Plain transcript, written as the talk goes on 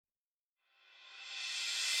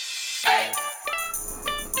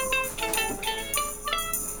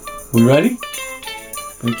We ready?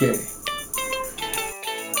 Okay.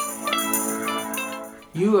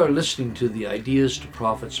 You are listening to the Ideas to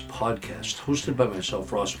Profits podcast, hosted by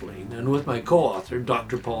myself, Ross Blaine, and with my co-author,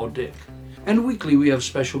 Dr. Paul Dick. And weekly we have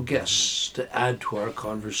special guests to add to our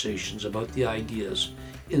conversations about the ideas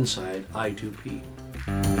inside I2P.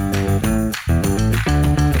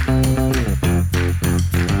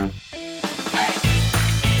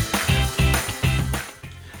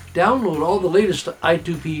 Download all the latest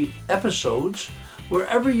I2P episodes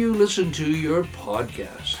wherever you listen to your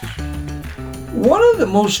podcasts. One of the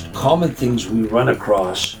most common things we run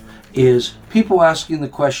across is people asking the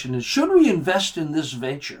question, should we invest in this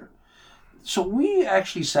venture? So we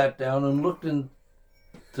actually sat down and looked, and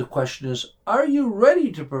the question is, are you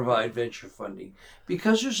ready to provide venture funding?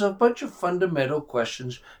 Because there's a bunch of fundamental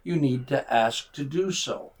questions you need to ask to do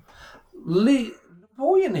so.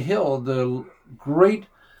 Napoleon Hill, the great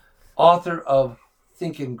author of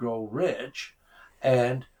Think and Grow Rich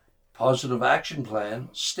and Positive Action Plan,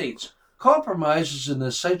 states, compromise is an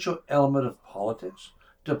essential element of politics,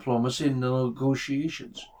 diplomacy, and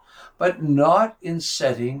negotiations, but not in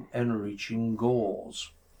setting and reaching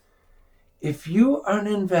goals. If you are an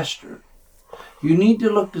investor, you need to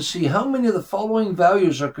look to see how many of the following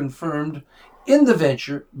values are confirmed in the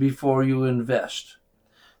venture before you invest.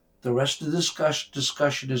 The rest of the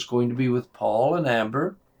discussion is going to be with Paul and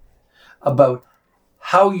Amber about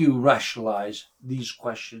how you rationalize these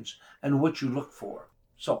questions and what you look for.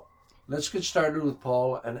 So let's get started with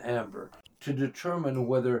Paul and Amber to determine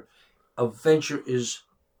whether a venture is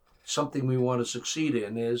something we want to succeed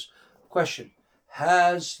in. Is question,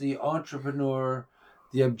 has the entrepreneur,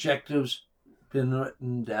 the objectives been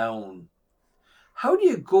written down? How do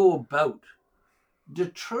you go about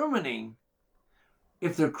determining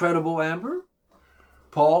if they're credible, Amber?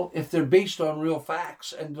 Paul, if they're based on real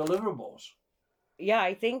facts and deliverables? Yeah,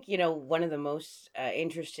 I think, one of the most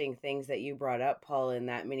interesting things that you brought up, Paul, in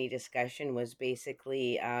that mini discussion was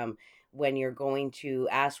basically when you're going to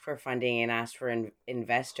ask for funding and ask for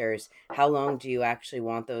investors, how long do you actually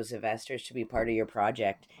want those investors to be part of your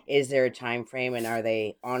project? Is there a time frame, and are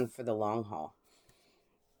they on for the long haul?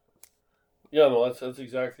 Yeah, no, that's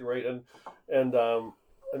exactly right. And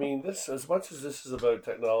I mean, this, as much as this is about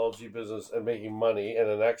technology, business, and making money and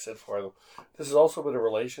an exit for them, this is also about a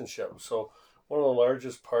relationship. So one of the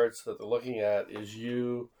largest parts that they're looking at is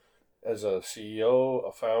you as a CEO,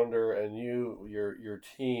 a founder, and your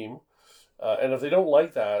team. And if they don't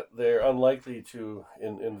like that, they're unlikely to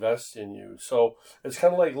invest in you. So it's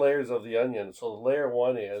kind of like layers of the onion. So layer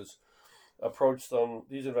one is approach them.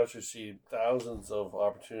 These investors see thousands of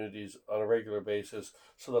opportunities on a regular basis.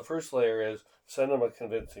 So the first layer is send them a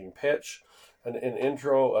convincing pitch, an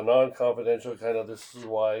intro, a non-confidential kind of, this is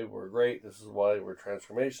why we're great, this is why we're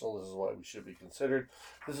transformational, this is why we should be considered,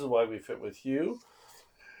 this is why we fit with you,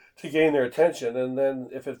 to gain their attention. And then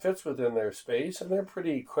if it fits within their space, and they're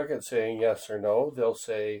pretty quick at saying yes or no, they'll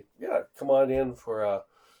say, yeah, come on in for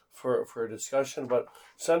a discussion, but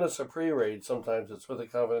send us a pre-read. Sometimes it's with a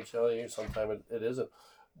confidentiality, sometimes it isn't.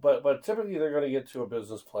 But typically they're going to get to a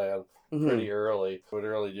business plan pretty early. But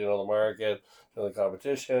early, you know the market, you know the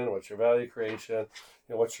competition, what's your value creation,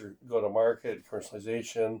 what's your go-to-market,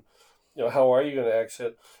 commercialization, how are you going to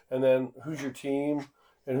exit, and then who's your team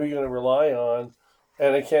and who you're going to rely on.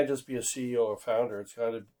 And it can't just be a CEO or founder. It's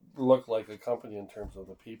got to look like a company in terms of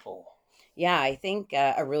the people. Yeah, I think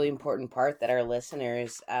a really important part that our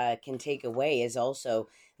listeners can take away is also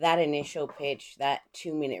that initial pitch, that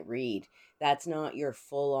 2-minute read. That's not your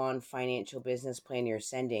full-on financial business plan you're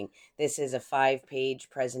sending. This is a 5-page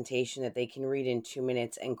presentation that they can read in 2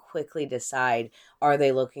 minutes and quickly decide, are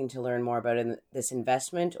they looking to learn more about this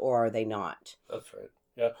investment or are they not? That's right.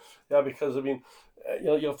 Yeah, because, I mean,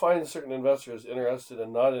 you'll find certain investors interested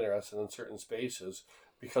and not interested in certain spaces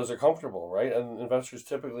because they're comfortable, right? And investors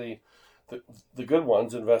typically, the good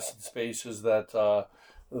ones, invest in spaces that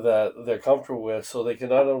they're comfortable with, so they can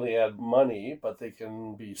not only add money, but they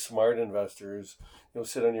can be smart investors.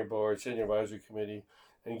 Sit on your board, sit in your advisory committee,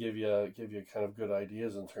 and give you kind of good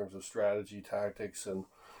ideas in terms of strategy, tactics, and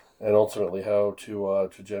ultimately how to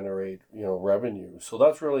generate revenue. So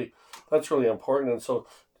that's really important. And so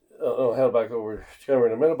I'll hand it back over to you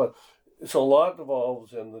in a minute. But so a lot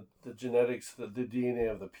involves in the genetics, the DNA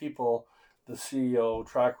of the people. The CEO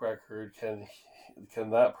track record, can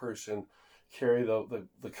that person carry the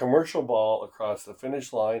commercial ball across the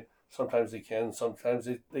finish line? Sometimes they can, sometimes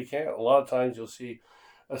they can't. A lot of times you'll see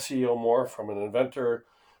a CEO morph from an inventor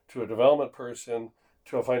to a development person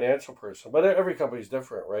to a financial person. But every company is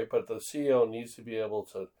different, right? But the CEO needs to be able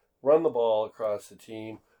to run the ball across the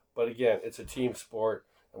team. But again, it's a team sport.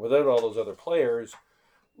 And without all those other players,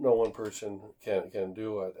 no one person can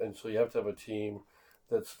do it, and so you have to have a team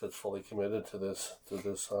that's fully committed to this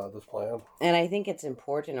plan. And I think it's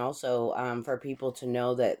important also for people to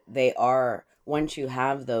know that they are, once you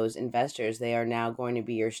have those investors, they are now going to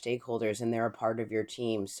be your stakeholders and they're a part of your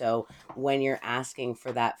team. So when you're asking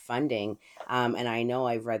for that funding, and I know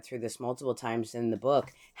I've read through this multiple times in the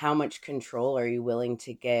book, how much control are you willing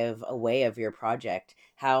to give away of your project?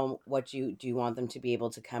 Do you want them to be able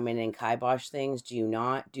to come in and kibosh things? Do you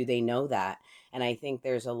not? Do they know that? And I think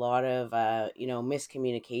there's a lot of,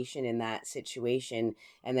 miscommunication in that situation.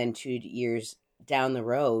 And then 2 years down the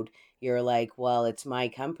road, you're like, well, it's my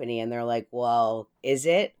company. And they're like, well, is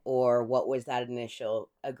it? Or what was that initial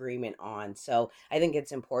agreement on? So I think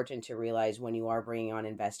it's important to realize when you are bringing on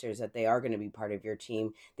investors that they are going to be part of your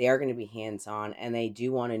team. They are going to be hands-on and they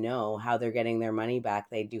do want to know how they're getting their money back.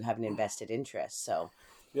 They do have an invested interest. So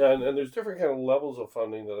yeah, and there's different kind of levels of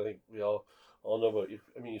funding that I think we all know about.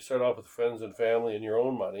 You start off with friends and family and your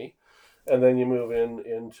own money, and then you move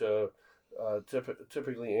into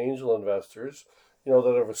typically angel investors,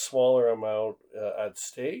 that have a smaller amount at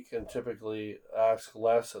stake and typically ask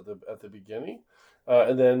less at the beginning,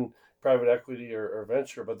 and then private equity or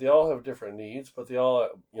venture. But they all have different needs, but they all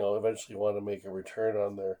eventually want to make a return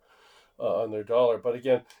on their dollar. But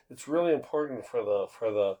again, it's really important for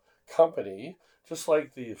the company, just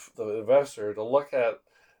like the investor, to look at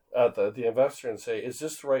the investor and say, is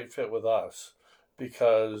this the right fit with us?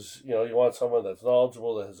 Because you want someone that's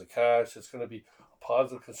knowledgeable, that has the cash, it's going to be a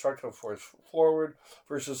positive, constructive force forward,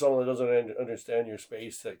 versus someone that doesn't understand your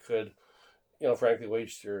space, that could, frankly,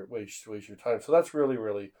 waste your time. So that's really,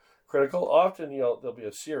 really critical. Often, there'll be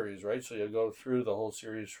a series, right? So you'll go through the whole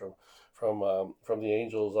series from the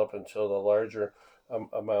angels up until the larger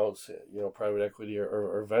amounts, private equity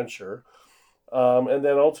or venture, and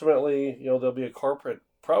then ultimately, there'll be a corporate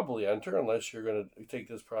probably enter, unless you're going to take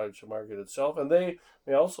this product to market itself, and they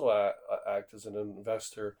may also act as an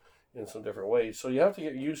investor in some different ways. So you have to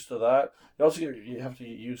get used to that. You have to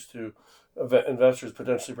get used to investors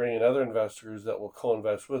potentially bringing other investors that will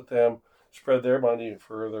co-invest with them, spread their money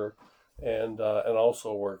further, and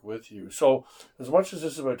also work with you. So as much as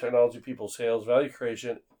this is about technology, people, sales, value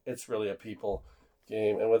creation, it's really a people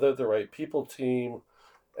game. And without the right people team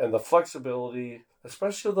and the flexibility,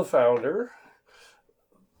 especially of the founder,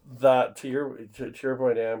 that to your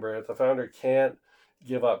point, Amber, if the founder can't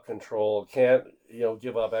give up control, can't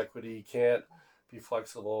give up equity, can't be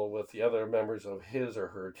flexible with the other members of his or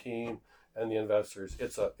her team and the investors,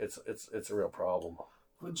 it's a real problem.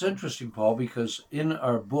 It's interesting, Paul, because in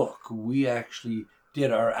our book we actually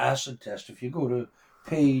did our acid test. If you go to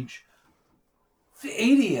page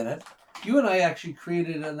 80 in it, you and I actually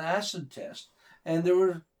created an acid test, and there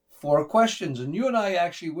were 4 questions, and you and I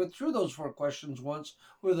actually went through those 4 questions once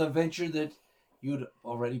with a venture that you'd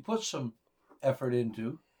already put some effort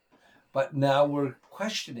into, but now we're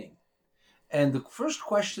questioning. And the first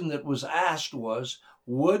question that was asked was,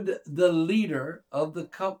 would the leader of the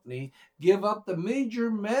company give up the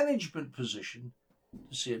major management position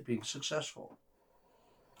to see it being successful?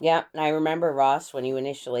 yeah, and I remember, Ross, when you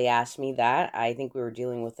initially asked me that, I think we were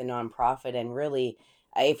dealing with a nonprofit, and really,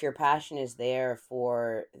 if your passion is there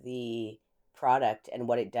for the product and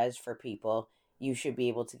what it does for people, you should be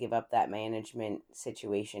able to give up that management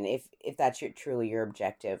situation if that's truly your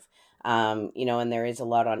objective. And there is a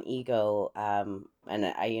lot on ego. And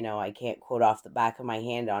I can't quote off the back of my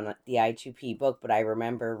hand on the I2P book, but I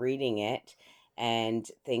remember reading it and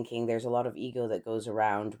thinking there's a lot of ego that goes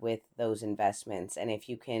around with those investments. And if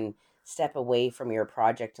you can step away from your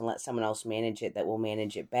project and let someone else manage it that will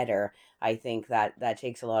manage it better, I think that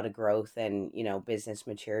takes a lot of growth and, business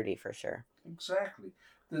maturity for sure. Exactly.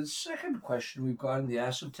 The second question we've got in the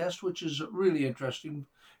acid test, which is really interesting,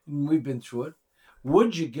 and we've been through it,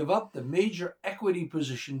 would you give up the major equity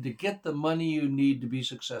position to get the money you need to be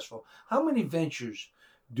successful? How many ventures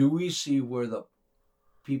do we see where the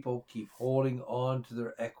people keep holding on to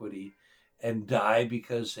their equity and die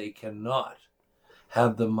because they cannot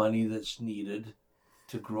have the money that's needed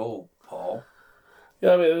to grow, Paul?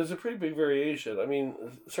 Yeah, there's a pretty big variation.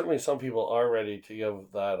 Certainly some people are ready to give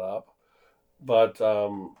that up. But,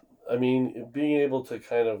 being able to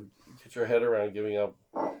kind of get your head around giving up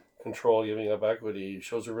control, giving up equity,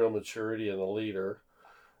 shows a real maturity in a leader,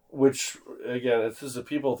 which, again, this is a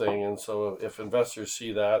people thing. And so if investors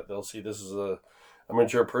see that, they'll see this is a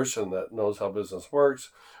mature person that knows how business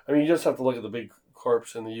works. You just have to look at the big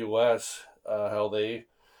corps in the U.S., how they've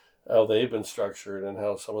been structured, and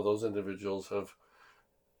how some of those individuals have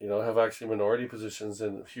actually minority positions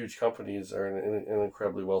in huge companies, are in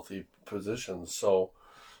incredibly wealthy positions. So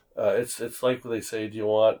it's like what they say, do you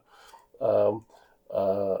want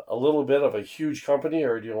a little bit of a huge company,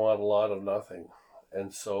 or do you want a lot of nothing?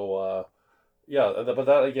 And so, but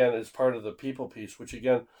that again is part of the people piece, which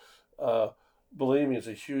again, believe me, is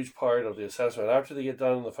a huge part of the assessment. After they get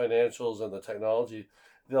done in the financials and the technology,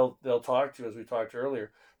 they'll talk to, as we talked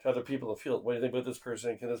earlier, to other people in the field. What do you think about this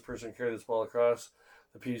person? Can this person carry this ball across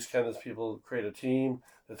the piece? Can this people create a team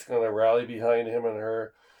that's going to rally behind him and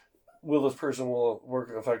her? Will this person will work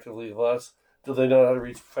effectively with us? Do they know how to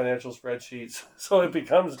read financial spreadsheets? So it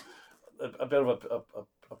becomes a bit of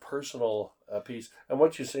a personal piece. And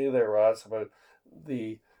what you say there, Ross, about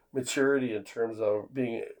the maturity in terms of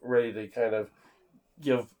being ready to kind of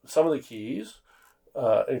give some of the keys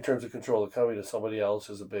in terms of control of the company to somebody else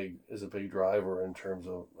is a big driver in terms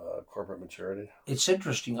of corporate maturity. It's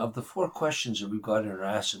interesting. Of the 4 questions that we've got in our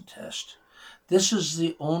acid test, this is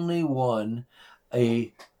the only one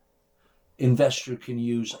a investor can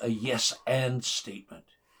use a yes and statement.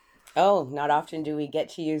 Oh, not often do we get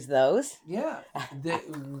to use those. Yeah,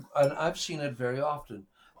 and I've seen it very often.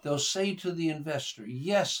 They'll say to the investor,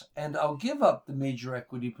 yes, and I'll give up the major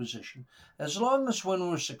equity position as long as when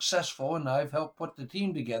we're successful and I've helped put the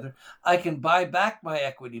team together, I can buy back my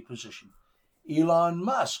equity position. Elon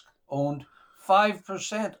Musk owned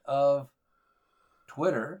 5% of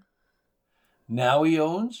Twitter. Now he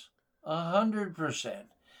owns 100%.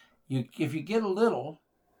 If you get a little,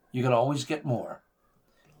 you can always get more.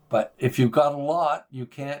 But if you've got a lot, you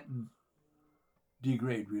can't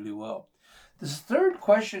degrade really well. This third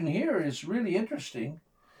question here is really interesting.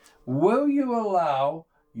 Will you allow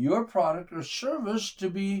your product or service to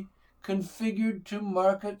be configured to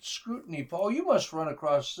market scrutiny? Paul, you must run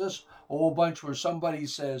across this a whole bunch where somebody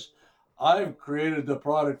says, I've created the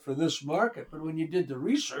product for this market, but when you did the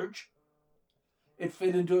research, it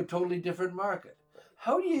fit into a totally different market.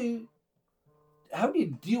 How do you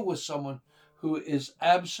deal with someone who is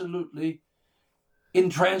absolutely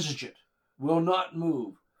intransigent, will not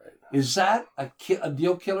move? Right. Is that a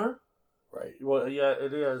deal killer? Right. Well, yeah,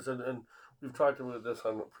 it is, and we've talked about this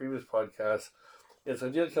on previous podcasts. It's a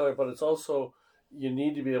deal killer, but it's also you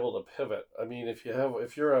need to be able to pivot. I mean, if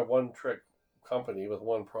you're a one-trick company with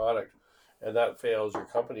one product, and that fails, your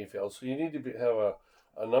company fails. So you need to have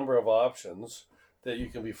a number of options that you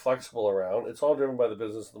can be flexible around. It's all driven by the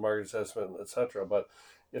business, the market assessment, etc. But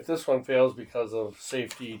if this one fails because of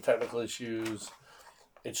safety, technical issues,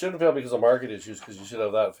 it shouldn't fail because of market issues, because you should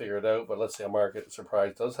have that figured out. But let's say a market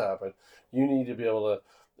surprise does happen. You need to be able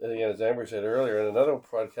to, again, as Amber said earlier in another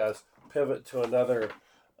podcast, pivot to another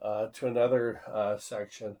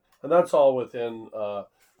section. And that's all within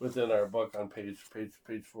our book on page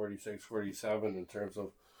 46, 47 in terms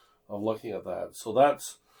of looking at that. So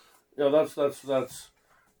that's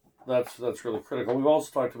really critical. We've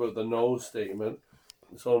also talked about the no statement.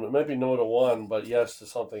 So it might be no to one, but yes to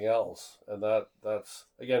something else. And that's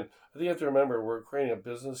again, I think you have to remember we're creating a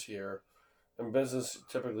business here, and business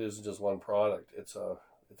typically isn't just one product. It's a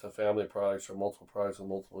family of products or multiple products with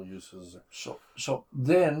multiple uses. So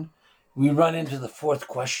then we run into the 4th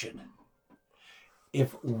question.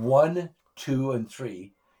 If 1, 2, and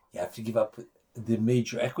 3, you have to give up the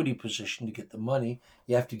major equity position to get the money.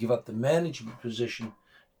 You have to give up the management position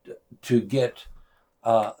to get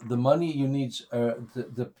the money you need,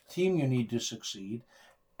 the team you need to succeed,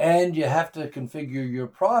 and you have to configure your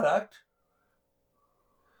product.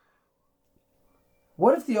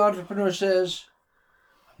 What if the entrepreneur says,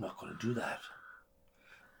 I'm not going to do that.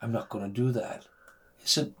 I'm not going to do that. He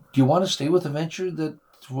said, do you want to stay with a venture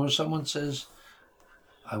where someone says,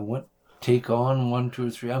 I won't take on 1, 2, or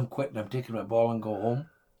 3, I'm quitting, I'm taking my ball and go home?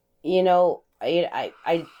 You know,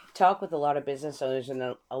 I talk with a lot of business owners and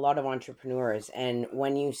a lot of entrepreneurs, and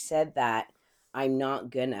when you said that, I'm not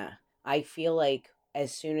gonna, I feel like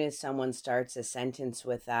as soon as someone starts a sentence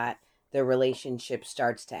with that, the relationship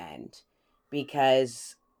starts to end,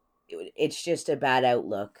 because it's just a bad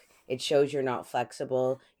outlook. It shows you're not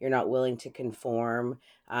flexible, you're not willing to conform,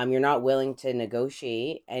 you're not willing to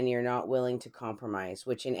negotiate, and you're not willing to compromise,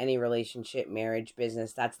 which in any relationship, marriage,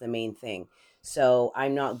 business, that's the main thing. So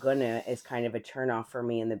I'm not gonna is kind of a turnoff for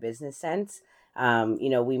me in the business sense.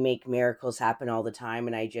 We make miracles happen all the time,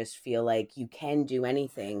 and I just feel like you can do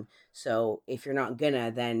anything. So if you're not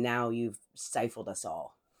gonna, then now you've stifled us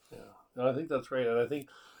all. Yeah, no, I think that's right, and I think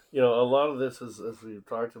a lot of this is, as we've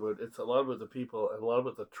talked about, it's a lot about the people and a lot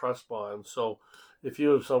about the trust bond. So if you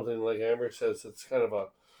have something like Amber says, it's kind of a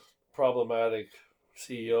problematic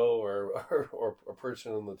CEO or a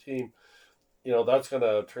person in the team, that's going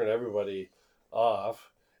to turn everybody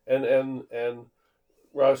off. And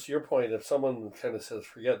Ross, to your point, if someone kind of says,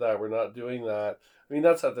 forget that, we're not doing that, I mean,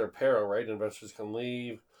 that's at their peril, right? Investors can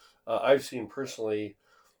leave. I've seen personally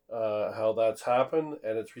how that's happened,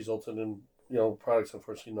 and it's resulted in products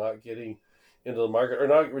unfortunately not getting into the market or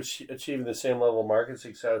not achieving the same level of market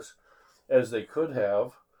success as they could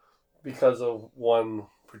have because of one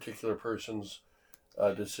particular person's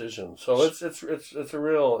decision. So it's a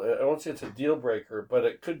real, I won't say it's a deal breaker, but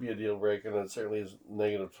it could be a deal breaker, and it certainly is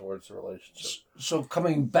negative towards the relationship. So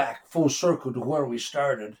coming back full circle to where we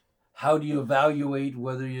started, how do you evaluate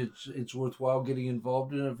whether it's worthwhile getting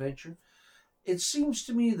involved in a venture? It seems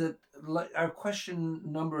to me that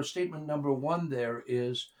our statement number one there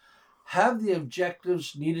is, have the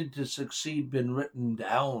objectives needed to succeed been written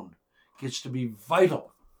down? Gets to be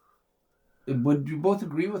vital. Would you both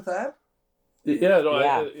agree with that? Yeah, no,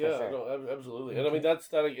 sure. no, absolutely. And I mean, that's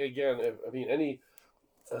that again.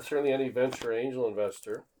 Certainly any venture angel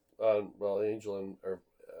investor, angel or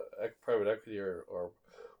private equity or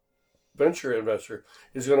venture investor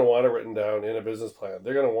is going to want it written down in a business plan.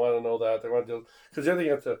 They're going to want to know that. They want to do, because the other thing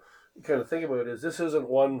you have to kind of think about is this isn't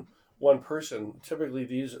one person. Typically,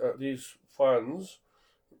 these funds,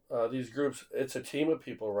 these groups, it's a team of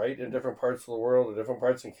people, right, in different parts of the world, in different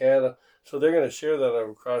parts in Canada. So they're going to share that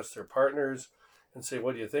across their partners and say,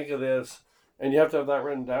 "What do you think of this?" And you have to have that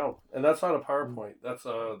written down, and that's not a PowerPoint. That's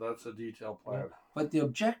a detailed plan. But the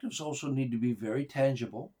objectives also need to be very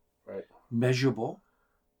tangible, right, measurable,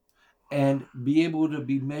 and be able to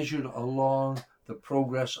be measured along the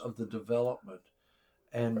progress of the development.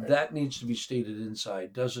 And that needs to be stated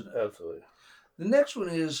inside, doesn't it? Absolutely. The next one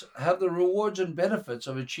is, have the rewards and benefits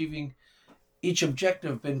of achieving each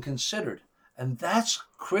objective been considered? And that's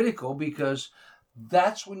critical, because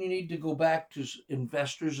that's when you need to go back to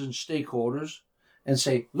investors and stakeholders and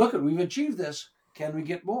say, look, we've achieved this. Can we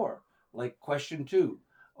get more? Like question 2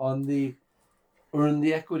 on the earn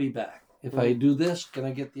the equity back. If I do this, can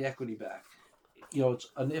I get the equity back? It's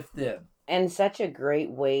an if-then. And such a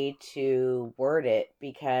great way to word it,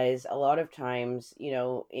 because a lot of times,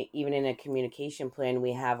 even in a communication plan,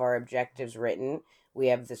 we have our objectives written, we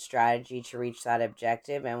have the strategy to reach that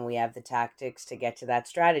objective, and we have the tactics to get to that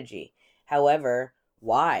strategy. However,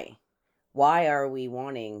 why? Why are we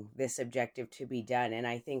wanting this objective to be done? And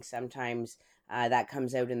I think sometimes that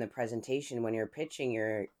comes out in the presentation when you're pitching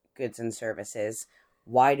your goods and services.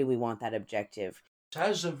 Why do we want that objective?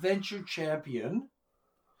 As a venture champion,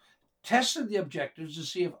 tested the objectives to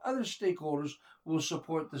see if other stakeholders will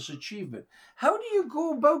support this achievement. How do you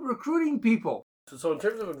go about recruiting people? So in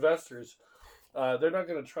terms of investors, they're not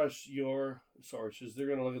going to trust your sources. They're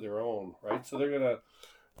going to look at their own, right? So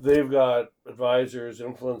they've got advisors,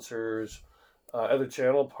 influencers, other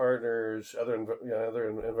channel partners, other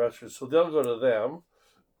investors. So they'll go to them,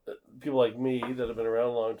 people like me that have been around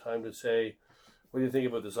a long time, to say, what do you think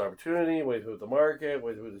about this opportunity? What do you think about the market? What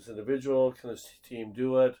do you think about this individual? Can this team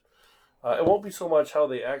do it? It won't be so much how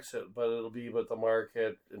they exit, but it'll be about the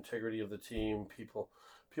market, integrity of the team, people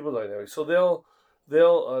dynamics. So they'll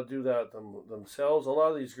do that themselves. A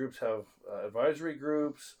lot of these groups have advisory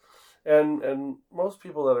groups, and most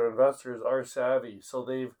people that are investors are savvy. So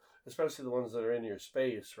especially the ones that are in your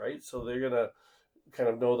space, right? So they're gonna kind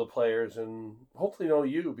of know the players and hopefully know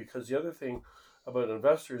you, because the other thing about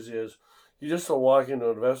investors is you just don't walk into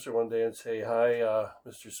an investor one day and say, "Hi,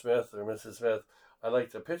 Mr. Smith or Mrs. Smith, I'd like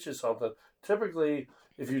to pitch you something." Typically,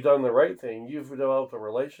 if you've done the right thing, you've developed a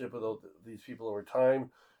relationship with these people over time.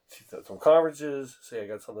 Some conferences, say, "I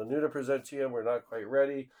got something new to present to you, we're not quite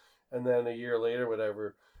ready," and then a year later,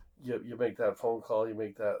 whatever, you make that phone call, you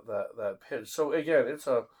make that pitch. So again, it's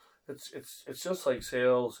just like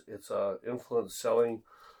sales. It's a influence selling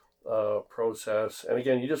process, and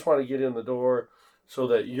again, you just want to get in the door so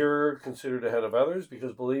that you're considered ahead of others,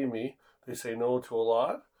 because believe me, they say no to a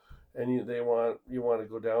lot. And you want to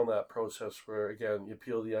go down that process where, again, you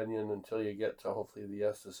peel the onion until you get to hopefully the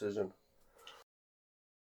yes decision.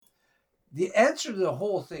 The answer to the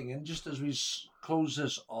whole thing, and just as we close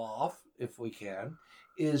this off, if we can,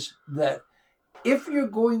 is that if you're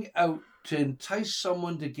going out to entice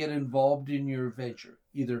someone to get involved in your venture,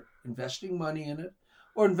 either investing money in it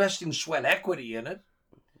or investing sweat equity in it,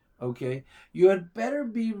 okay, you had better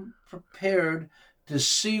be prepared to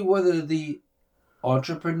see whether the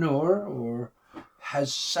entrepreneur or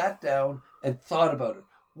has sat down and thought about it.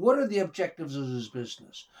 What are the objectives of his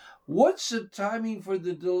business? What's the timing for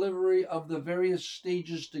the delivery of the various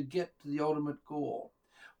stages to get to the ultimate goal?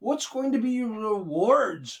 What's going to be your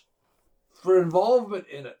rewards for involvement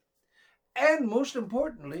in it? And most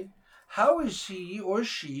importantly, how is he or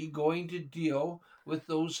she going to deal with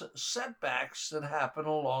those setbacks that happen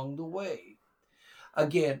along the way?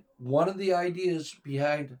 Again, one of the ideas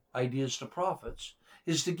behind Ideas to Profits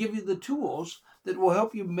is to give you the tools that will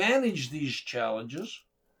help you manage these challenges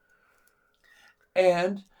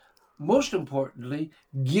and most importantly,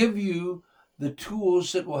 give you the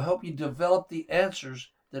tools that will help you develop the answers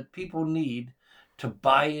that people need to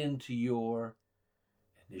buy into your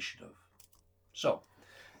initiative. So,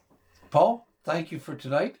 Paul, thank you for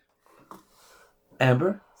tonight.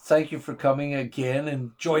 Amber, thank you for coming again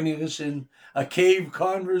and joining us in a cave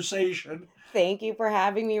conversation. Thank you for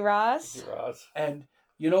having me, Ross. Thank you, Ross. And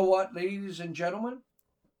you know what, ladies and gentlemen?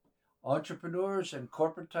 Entrepreneurs and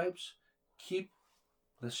corporate types, keep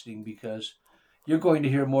listening because you're going to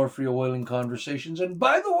hear more freewheeling conversations. And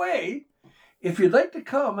by the way, if you'd like to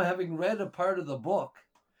come, having read a part of the book,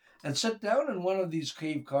 and sit down in one of these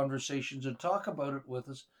cave conversations and talk about it with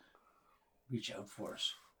us, reach out for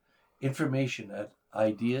us. Information at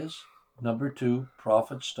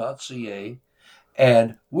ideas2profits.ca,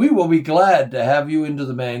 and we will be glad to have you into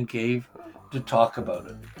the man cave to talk about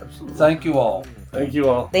it. Absolutely. Thank you all. Thank you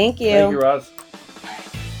all. Thank you. Thank you, Ross.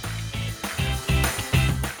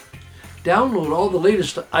 Download all the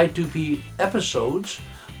latest I2P episodes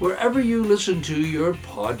wherever you listen to your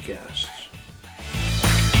podcasts.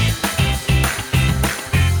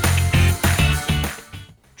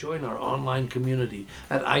 Join our online community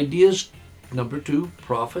at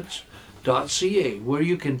ideas2profits.ca, where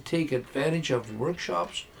you can take advantage of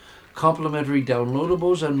workshops, complimentary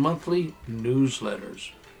downloadables, and monthly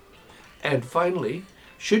newsletters. And finally,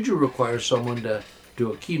 should you require someone to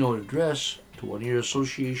do a keynote address to one of your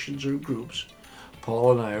associations or groups,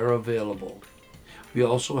 Paul and I are available. We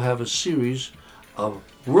also have a series of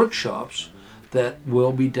workshops that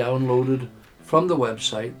will be downloaded from the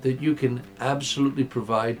website that you can absolutely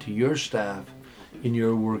provide to your staff in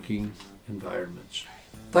your working environments.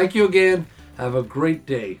 Thank you again. Have a great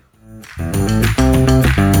day.